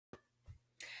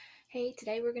Hey,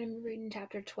 today we're going to be reading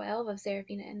chapter 12 of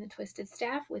Serafina and the Twisted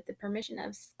Staff with the permission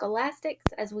of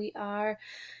Scholastics as we are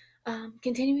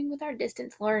continuing with our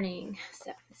distance learning.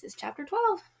 So, this is chapter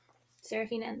 12,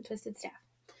 Serafina and the Twisted Staff.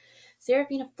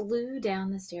 Serafina flew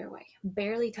down the stairway,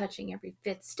 barely touching every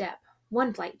fifth step.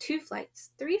 1 flight, 2 flights,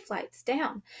 3 flights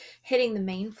down, hitting the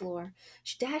main floor.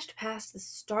 She dashed past the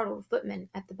startled footman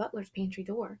at the butler's pantry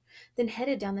door, then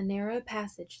headed down the narrow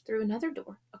passage through another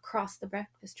door across the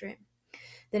breakfast room,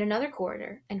 then another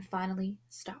corridor, and finally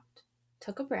stopped,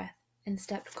 took a breath, and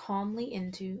stepped calmly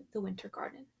into the winter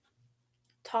garden.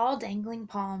 Tall, dangling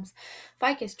palms,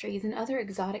 ficus trees, and other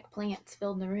exotic plants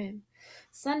filled the room.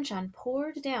 Sunshine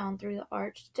poured down through the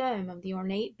arched dome of the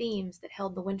ornate beams that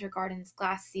held the winter garden's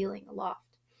glass ceiling aloft.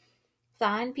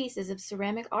 Fine pieces of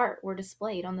ceramic art were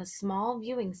displayed on the small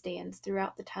viewing stands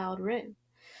throughout the tiled room,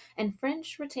 and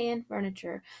French rattan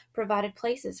furniture provided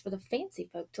places for the fancy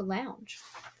folk to lounge.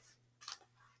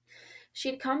 She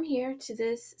had come here to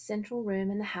this central room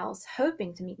in the house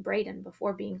hoping to meet Braden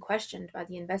before being questioned by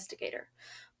the investigator,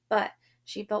 but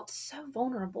she felt so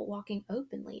vulnerable walking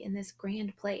openly in this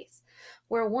grand place,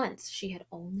 where once she had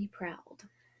only prowled.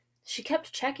 She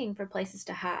kept checking for places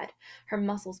to hide, her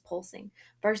muscles pulsing,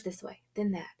 first this way,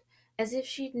 then that, as if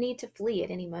she'd need to flee at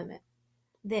any moment.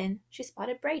 Then she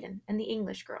spotted Braden and the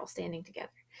English girl standing together.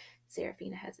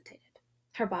 Serafina hesitated.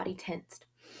 Her body tensed.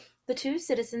 The two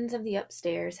citizens of the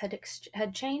upstairs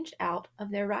had changed out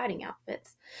of their riding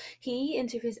outfits, he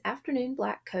into his afternoon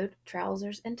black coat,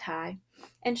 trousers, and tie,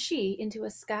 and she into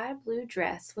a sky-blue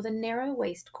dress with a narrow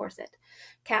waist corset,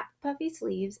 cap puffy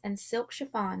sleeves, and silk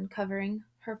chiffon covering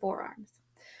her forearms.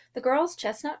 The girl's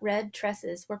chestnut-red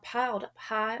tresses were piled up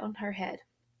high on her head,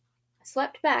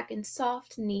 swept back in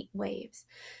soft, neat waves,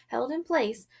 held in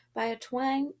place by a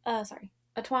twined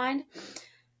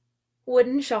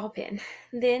wooden shawl pin,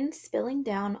 then spilling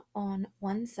down on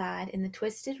one side in the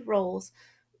twisted rolls,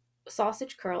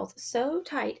 sausage curls so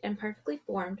tight and perfectly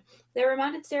formed they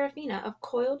reminded Serafina of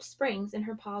coiled springs in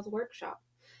her pa's workshop.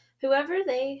 Whoever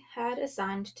they had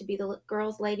assigned to be the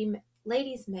girl's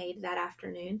lady's maid that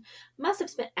afternoon must have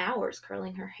spent hours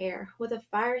curling her hair with a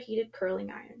fire-heated curling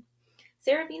iron.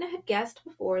 Serafina had guessed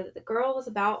before that the girl was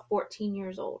about 14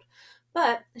 years old,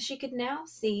 but she could now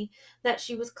see that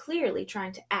she was clearly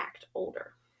trying to act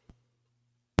older.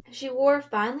 She wore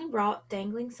finely wrought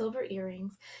dangling silver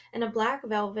earrings and a black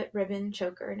velvet ribbon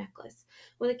choker necklace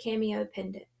with a cameo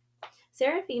pendant.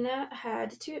 Serafina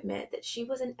had to admit that she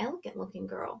was an elegant-looking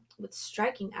girl with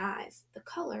striking eyes, the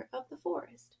color of the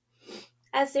forest.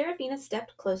 As Serafina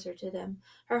stepped closer to them,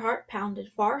 her heart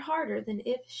pounded far harder than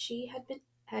if she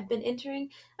had been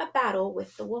entering a battle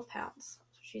with the wolfhounds.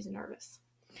 She's nervous.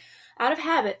 Out of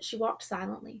habit, she walked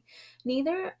silently.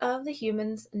 Neither of the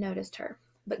humans noticed her,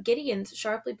 but Gideon's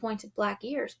sharply pointed black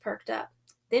ears perked up,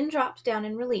 then dropped down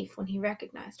in relief when he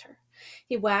recognized her.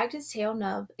 He wagged his tail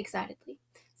nub excitedly.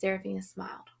 Serafina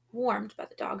smiled, warmed by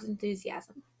the dog's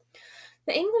enthusiasm.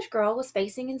 The English girl was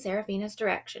facing in Serafina's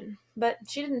direction, but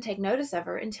she didn't take notice of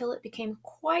her until it became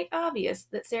quite obvious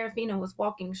that Serafina was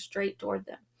walking straight toward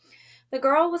them. The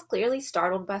girl was clearly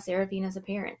startled by Serafina's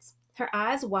appearance. Her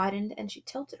eyes widened and she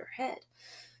tilted her head.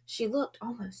 She looked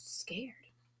almost scared.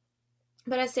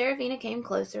 But as Serafina came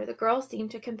closer, the girl seemed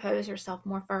to compose herself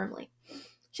more firmly.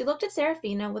 She looked at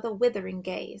Serafina with a withering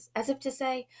gaze, as if to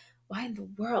say, "Why in the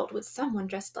world would someone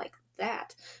dressed like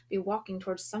that be walking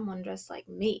towards someone dressed like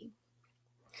me?"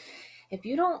 "If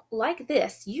you don't like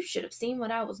this, you should have seen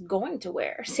what I was going to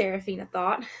wear," Serafina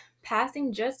thought.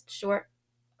 Pausing just short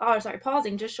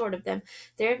of them,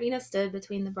 Serafina stood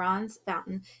between the bronze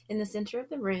fountain in the center of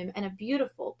the room and a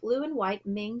beautiful blue and white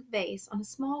Ming vase on a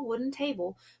small wooden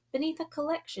table beneath a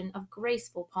collection of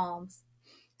graceful palms.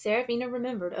 Serafina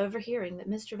remembered overhearing that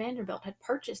Mr. Vanderbilt had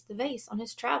purchased the vase on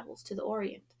his travels to the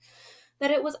Orient, that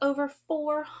it was over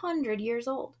 400 years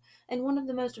old, and one of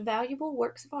the most valuable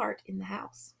works of art in the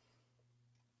house.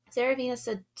 Serafina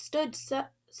stood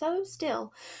so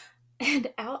still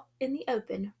and out in the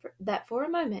open that for a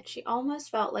moment she almost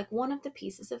felt like one of the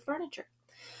pieces of furniture.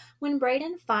 When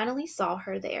Braden finally saw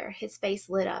her there, his face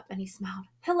lit up and he smiled.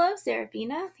 "Hello,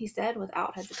 Serafina," he said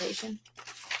without hesitation.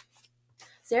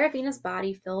 Serafina's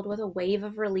body filled with a wave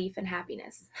of relief and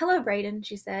happiness. "Hello, Braden,"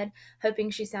 she said,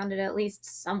 hoping she sounded at least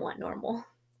somewhat normal.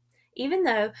 Even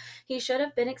though he should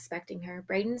have been expecting her,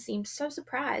 Braden seemed so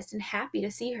surprised and happy to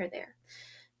see her there.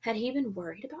 Had he been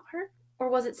worried about her? Or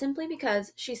was it simply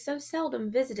because she so seldom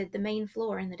visited the main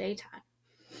floor in the daytime?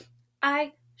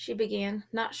 She began,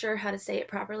 not sure how to say it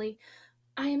properly.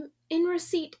 "I am in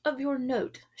receipt of your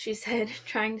note," she said,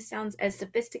 trying to sound as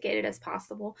sophisticated as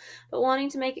possible, but wanting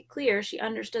to make it clear she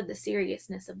understood the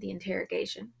seriousness of the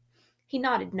interrogation. He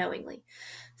nodded knowingly,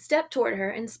 stepped toward her,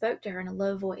 and spoke to her in a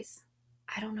low voice.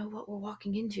 I don't know what we're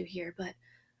walking into here, but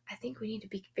I think we need to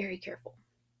be very careful.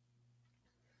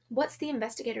 What's the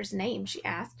investigator's name? She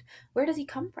asked. Where does he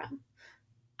come from?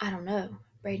 I don't know,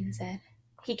 Braden said.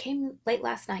 He came late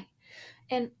last night.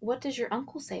 And what does your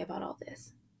uncle say about all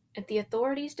this? If the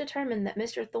authorities determine that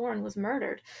Mr. Thorne was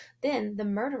murdered, then the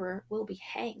murderer will be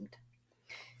hanged.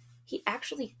 He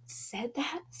actually said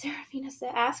that?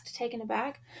 Asked, taken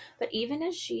aback. But even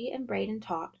as she and Braden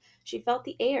talked, she felt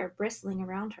the air bristling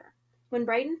around her. When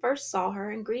Braden first saw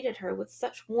her and greeted her with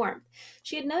such warmth,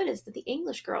 she had noticed that the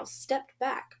English girl stepped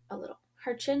back a little,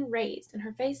 her chin raised and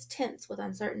her face tense with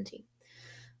uncertainty.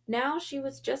 Now she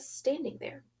was just standing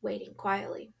there, waiting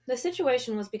quietly. The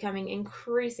situation was becoming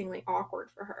increasingly awkward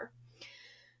for her.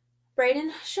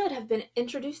 Braden should have been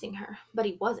introducing her, but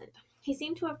he wasn't. He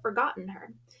seemed to have forgotten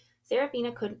her.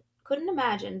 Serafina couldn't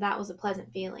imagine that was a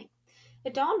pleasant feeling.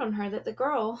 It dawned on her that the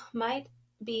girl might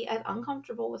be as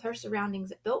uncomfortable with her surroundings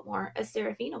at Biltmore as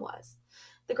Serafina was.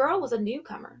 The girl was a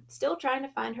newcomer, still trying to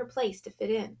find her place to fit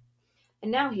in.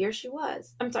 And now here she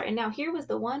was. And now here was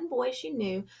the one boy she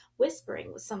knew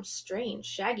whispering with some strange,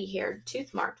 shaggy-haired,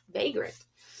 tooth-marked vagrant.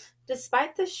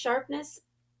 Despite the sharpness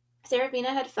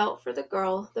Serafina had felt for the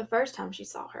girl the first time she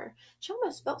saw her, she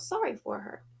almost felt sorry for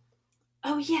her.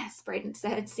 Oh, yes, Braden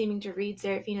said, seeming to read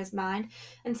Serafina's mind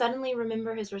and suddenly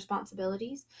remember his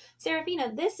responsibilities.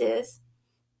 Serafina, this is...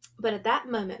 But at that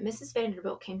moment, Mrs.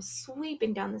 Vanderbilt came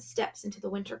sweeping down the steps into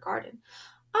the winter garden.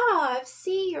 Ah, I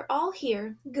see you're all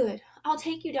here. Good. I'll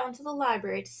take you down to the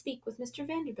library to speak with Mr.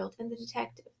 Vanderbilt and the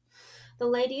detective. The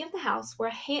lady of the house wore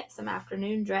a handsome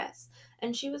afternoon dress,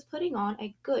 and she was putting on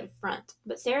a good front,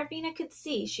 but Serafina could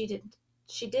see she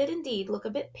did indeed look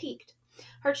a bit peaked.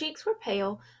 Her cheeks were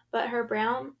pale, but her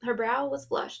brow was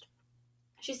flushed.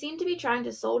 She seemed to be trying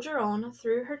to soldier on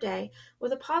through her day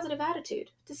with a positive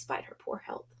attitude, despite her poor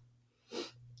health.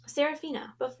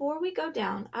 Serafina, before we go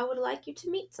down, I would like you to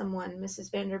meet someone, Mrs.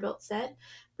 Vanderbilt said,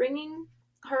 bringing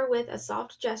her with a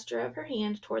soft gesture of her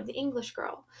hand toward the English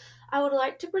girl. I would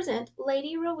like to present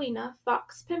Lady Rowena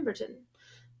Fox Pemberton,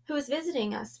 who is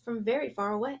visiting us from very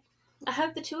far away. I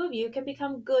hope the two of you can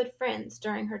become good friends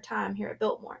during her time here at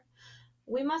Biltmore.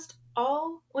 We must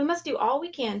do all we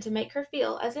can to make her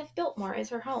feel as if Biltmore is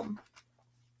her home.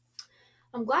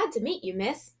 I'm glad to meet you,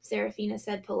 miss, Serafina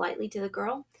said politely to the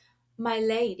girl. My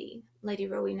lady, Lady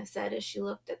Rowena said as she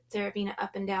looked at Serafina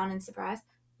up and down in surprise.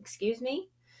 Excuse me?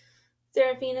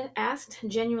 Serafina asked,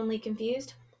 genuinely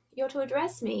confused. You're to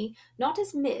address me not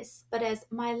as miss, but as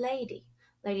my lady,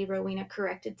 Lady Rowena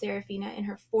corrected Serafina in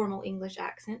her formal English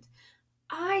accent.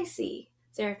 I see,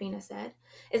 Serafina said.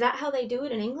 Is that how they do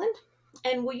it in England?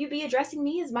 And will you be addressing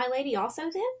me as my lady also,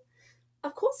 then?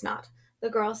 Of course not,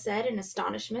 the girl said in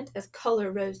astonishment as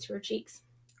color rose to her cheeks.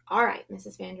 All right,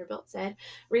 Mrs. Vanderbilt said,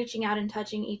 reaching out and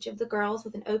touching each of the girls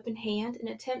with an open hand in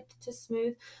an attempt to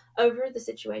smooth over the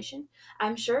situation.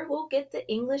 I'm sure we'll get the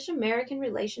English-American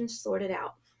relations sorted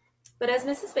out. But as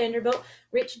Mrs. Vanderbilt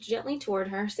reached gently toward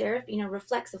her, Serafina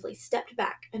reflexively stepped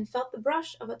back and felt the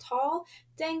brush of a tall,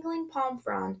 dangling palm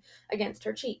frond against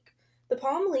her cheek. The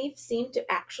palm leaf seemed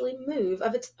to actually move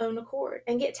of its own accord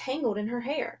and get tangled in her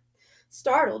hair.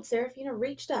 Startled, Serafina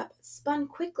reached up, spun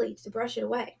quickly to brush it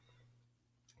away,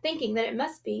 thinking that it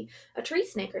must be a tree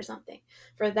snake or something,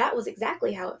 for that was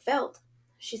exactly how it felt.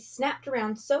 She snapped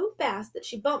around so fast that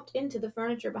she bumped into the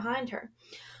furniture behind her.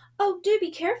 Oh, do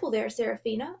be careful there,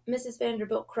 Serafina, Mrs.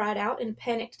 Vanderbilt cried out in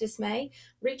panicked dismay,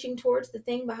 reaching towards the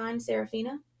thing behind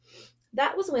Serafina.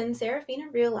 That was when Serafina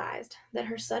realized that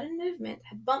her sudden movement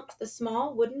had bumped the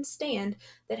small wooden stand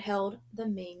that held the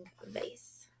Ming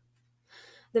vase.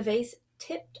 The vase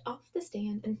tipped off the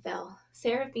stand and fell.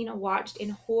 Serafina watched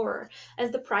in horror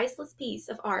as the priceless piece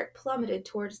of art plummeted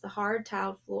towards the hard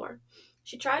tiled floor.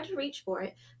 She tried to reach for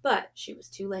it, but she was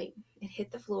too late. It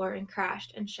hit the floor and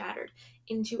crashed and shattered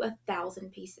into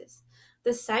 1,000 pieces.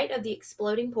 The sight of the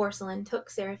exploding porcelain took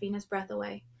Serafina's breath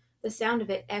away. The sound of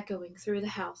it echoing through the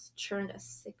house churned a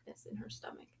sickness in her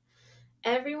stomach.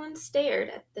 Everyone stared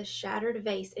at the shattered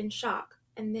vase in shock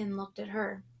and then looked at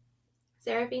her.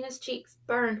 Serafina's cheeks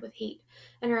burned with heat,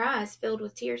 and her eyes filled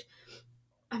with tears.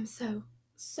 I'm so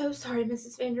sorry,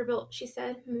 Mrs. Vanderbilt, she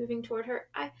said, moving toward her.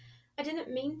 I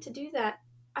didn't mean to do that.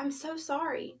 I'm so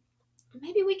sorry.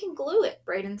 Maybe we can glue it,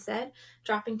 Braden said,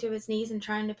 dropping to his knees and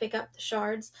trying to pick up the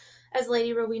shards, as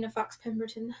Lady Rowena Fox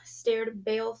Pemberton stared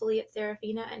balefully at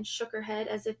Serafina and shook her head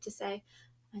as if to say,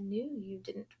 I knew you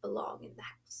didn't belong in the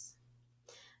house.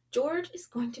 George is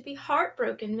going to be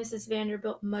heartbroken, Mrs.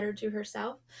 Vanderbilt muttered to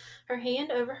herself, her hand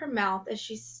over her mouth as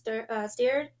she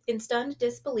stared in stunned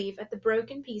disbelief at the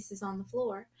broken pieces on the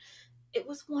floor. It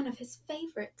was one of his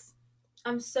favorites.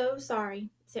 I'm so sorry,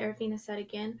 Serafina said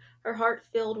again, her heart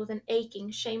filled with an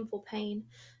aching, shameful pain.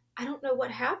 I don't know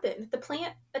what happened. The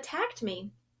plant attacked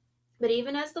me. But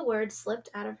even as the words slipped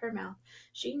out of her mouth,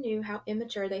 she knew how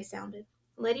immature they sounded.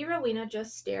 Lady Rowena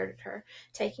just stared at her,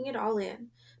 taking it all in,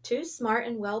 too smart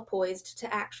and well poised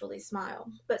to actually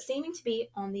smile, but seeming to be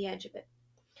on the edge of it.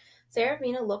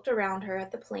 Serafina looked around her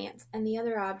at the plants and the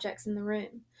other objects in the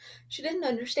room. She didn't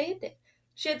understand it.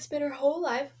 She had spent her whole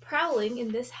life prowling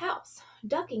in this house,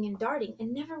 ducking and darting,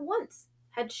 and never once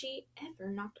had she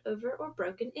ever knocked over or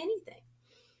broken anything.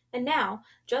 And now,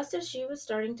 just as she was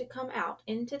starting to come out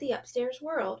into the upstairs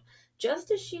world, just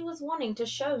as she was wanting to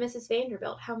show Mrs.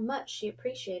 Vanderbilt how much she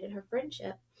appreciated her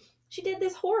friendship, she did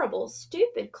this horrible,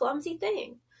 stupid, clumsy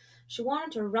thing. She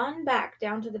wanted to run back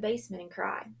down to the basement and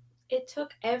cry. It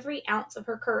took every ounce of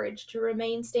her courage to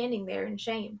remain standing there in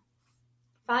shame.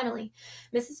 Finally,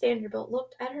 Mrs. Vanderbilt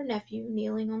looked at her nephew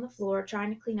kneeling on the floor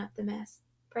trying to clean up the mess.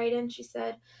 Braden, she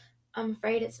said, I'm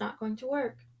afraid it's not going to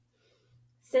work.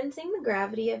 Sensing the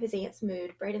gravity of his aunt's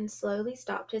mood, Braden slowly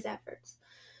stopped his efforts.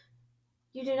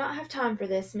 You do not have time for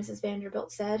this, Mrs.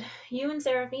 Vanderbilt said. You and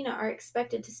Serafina are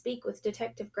expected to speak with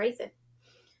Detective Grayson.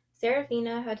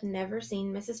 Serafina had never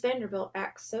seen Mrs. Vanderbilt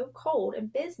act so cold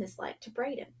and businesslike to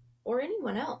Braden, or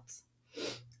anyone else.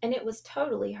 And it was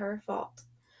totally her fault.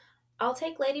 I'll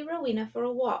take Lady Rowena for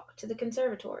a walk to the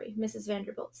conservatory, Mrs.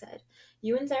 Vanderbilt said.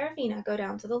 You and Serafina go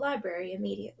down to the library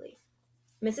immediately.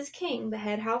 Mrs. King, the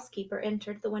head housekeeper,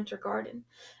 entered the winter garden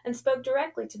and spoke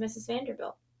directly to Mrs.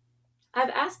 Vanderbilt. I've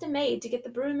asked a maid to get the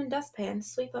broom and dustpan to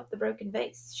sweep up the broken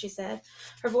vase, she said,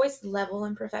 her voice level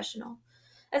and professional.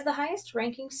 As the highest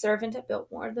ranking servant at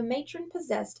Biltmore, the matron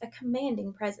possessed a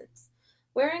commanding presence.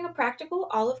 Wearing a practical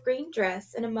olive green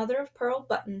dress and a mother of pearl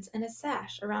buttons and a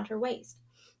sash around her waist,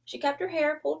 she kept her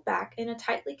hair pulled back in a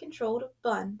tightly controlled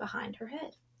bun behind her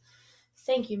head.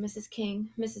 Thank you, Mrs.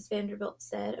 King, Mrs. Vanderbilt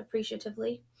said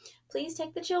appreciatively. Please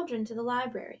take the children to the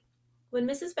library. When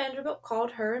Mrs. Vanderbilt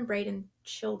called her and Braden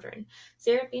children,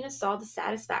 Serafina saw the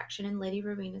satisfaction in Lady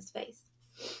Rowena's face.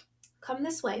 Come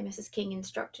this way, Mrs. King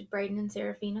instructed Braden and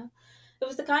Serafina. It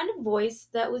was the kind of voice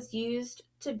that was used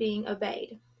to being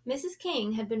obeyed. Mrs.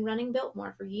 King had been running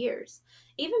Biltmore for years,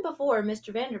 even before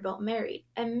Mr. Vanderbilt married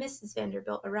and Mrs.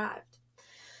 Vanderbilt arrived.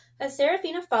 As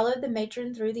Serafina followed the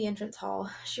matron through the entrance hall,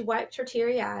 she wiped her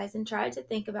teary eyes and tried to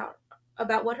think about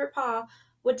what her pa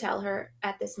would tell her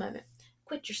at this moment.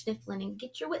 Quit your sniffling and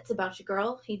get your wits about you,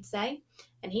 girl, he'd say,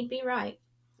 and he'd be right.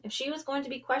 If she was going to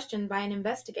be questioned by an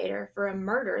investigator for a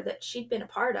murder that she'd been a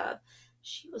part of,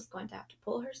 she was going to have to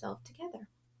pull herself together.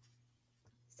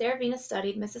 Serafina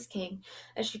studied Mrs. King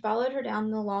as she followed her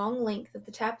down the long length of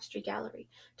the tapestry gallery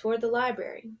toward the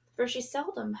library, for she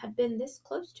seldom had been this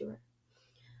close to her.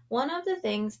 One of the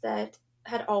things that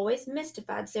had always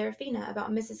mystified Serafina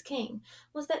about Mrs. King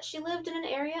was that she lived in an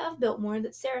area of Biltmore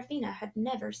that Serafina had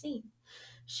never seen.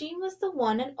 She was the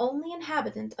one and only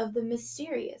inhabitant of the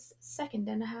mysterious second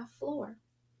and a half floor.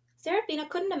 Serafina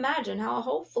couldn't imagine how a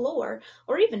whole floor,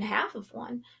 or even half of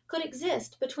one, could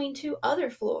exist between two other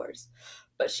floors.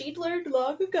 But she'd learned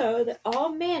long ago that all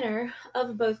manner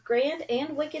of both grand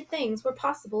and wicked things were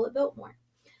possible at Biltmore.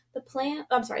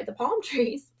 The palm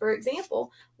trees, for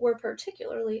example, were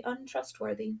particularly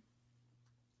untrustworthy.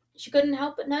 She couldn't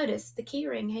help but notice the key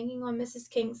ring hanging on Mrs.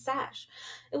 King's sash.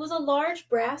 It was a large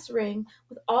brass ring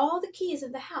with all the keys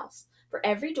of the house, for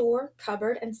every door,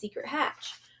 cupboard, and secret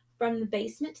hatch, from the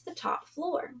basement to the top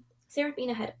floor.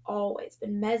 Serafina had always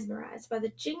been mesmerized by the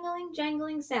jingling,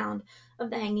 jangling sound of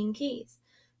the hanging keys.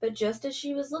 But just as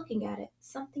she was looking at it,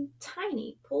 something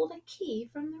tiny pulled a key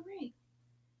from the ring,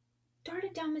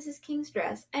 darted down Mrs. King's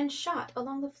dress, and shot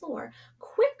along the floor,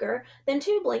 quicker than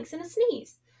two blinks and a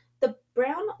sneeze. The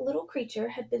brown little creature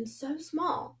had been so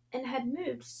small, and had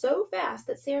moved so fast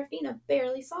that Serafina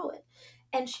barely saw it,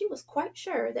 and she was quite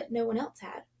sure that no one else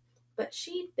had. But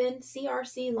she'd been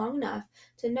CRC long enough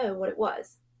to know what it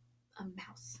was. A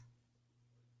mouse.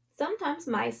 Sometimes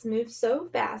mice move so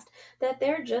fast that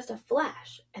they're just a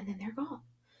flash, and then they're gone.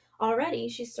 Already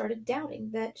she started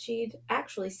doubting that she'd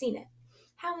actually seen it.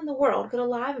 How in the world could a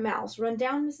live mouse run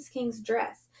down Mrs. King's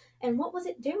dress? And what was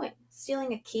it doing?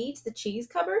 Stealing a key to the cheese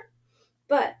cupboard?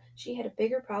 But she had a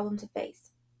bigger problem to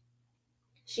face.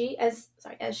 As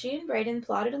she and Braden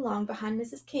plodded along behind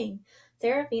Mrs. King,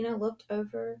 Serafina looked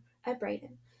over at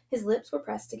Braden. His lips were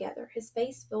pressed together, his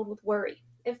face filled with worry.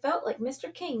 It felt like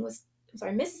Mrs. King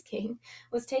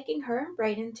was taking her and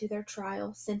Braden to their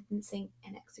trial, sentencing,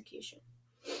 and execution.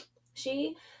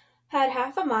 She had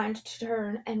half a mind to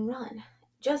turn and run,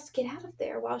 just get out of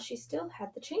there while she still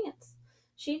had the chance.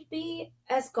 She'd be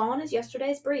as gone as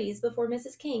yesterday's breeze before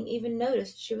Mrs. King even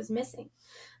noticed she was missing.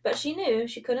 But she knew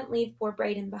she couldn't leave poor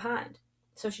Braden behind,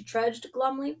 so she trudged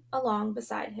glumly along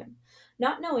beside him,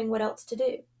 not knowing what else to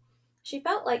do. She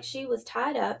felt like she was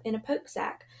tied up in a poke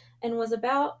sack and was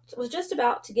just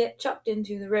about to get chucked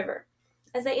into the river.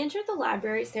 As they entered the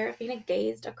library, Serafina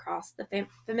gazed across the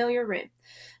familiar room.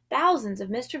 Thousands of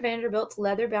Mr. Vanderbilt's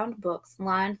leather-bound books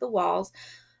lined the walls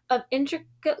of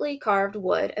intricately carved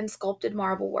wood and sculpted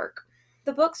marble work.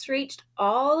 The books reached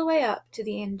all the way up to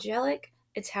the angelic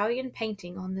Italian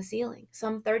painting on the ceiling,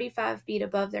 some 35 feet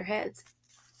above their heads.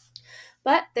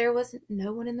 But there was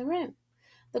no one in the room.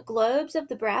 The globes of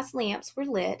the brass lamps were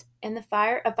lit, and a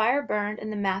fire burned in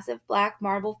the massive black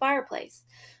marble fireplace.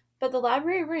 But the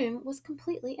library room was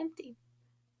completely empty.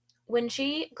 When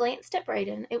she glanced at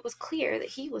Braden, it was clear that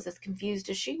he was as confused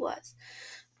as she was.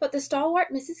 But the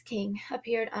stalwart Mrs. King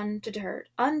appeared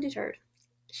undeterred.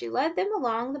 She led them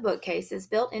along the bookcases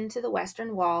built into the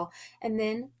western wall, and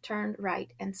then turned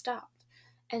right and stopped.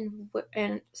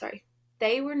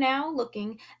 They were now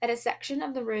looking at a section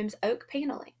of the room's oak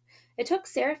paneling. It took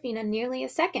Serafina nearly a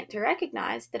second to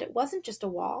recognize that it wasn't just a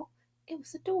wall; it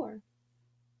was a door.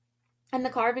 And the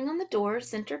carving on the door's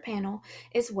center panel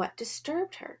is what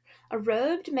disturbed her. A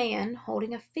robed man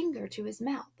holding a finger to his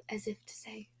mouth, as if to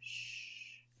say, "Shh."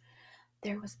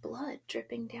 There was blood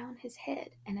dripping down his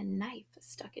head, and a knife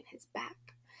stuck in his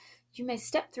back. "You may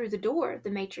step through the door," the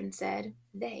matron said.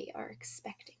 "They are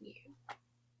expecting you."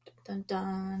 Dun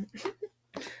dun dun.